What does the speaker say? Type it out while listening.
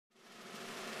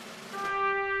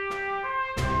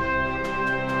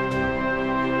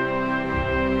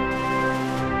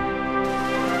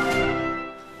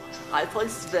I play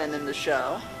Sven in the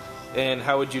show. And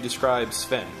how would you describe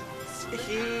Sven?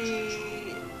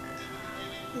 He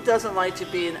doesn't like to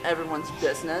be in everyone's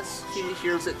business. He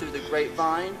hears it through the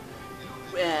grapevine,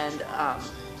 and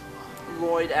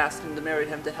Lloyd asked him to marry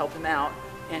him to help him out,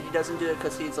 and he doesn't do it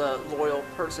because he's a loyal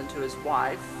person to his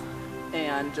wife,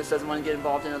 and just doesn't want to get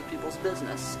involved in other people's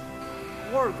business.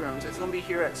 Grooms is going to be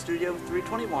here at Studio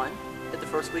 321 at the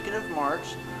first weekend of March.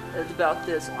 It's about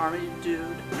this army dude,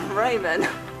 Raymond,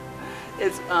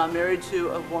 is married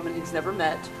to a woman he's never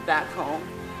met back home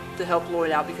to help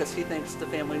Lloyd out because he thinks the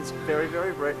family's very,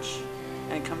 very rich,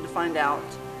 and come to find out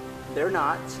they're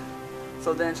not.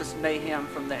 So then it's just mayhem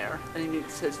from there, and he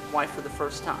meets his wife for the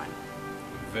first time.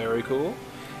 Very cool.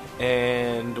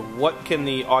 And what can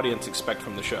the audience expect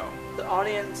from the show? The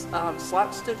audience,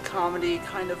 slapstick comedy,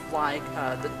 kind of like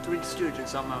the Three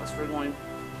Stooges almost. We're going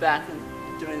back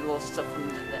and doing a little stuff from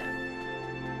then.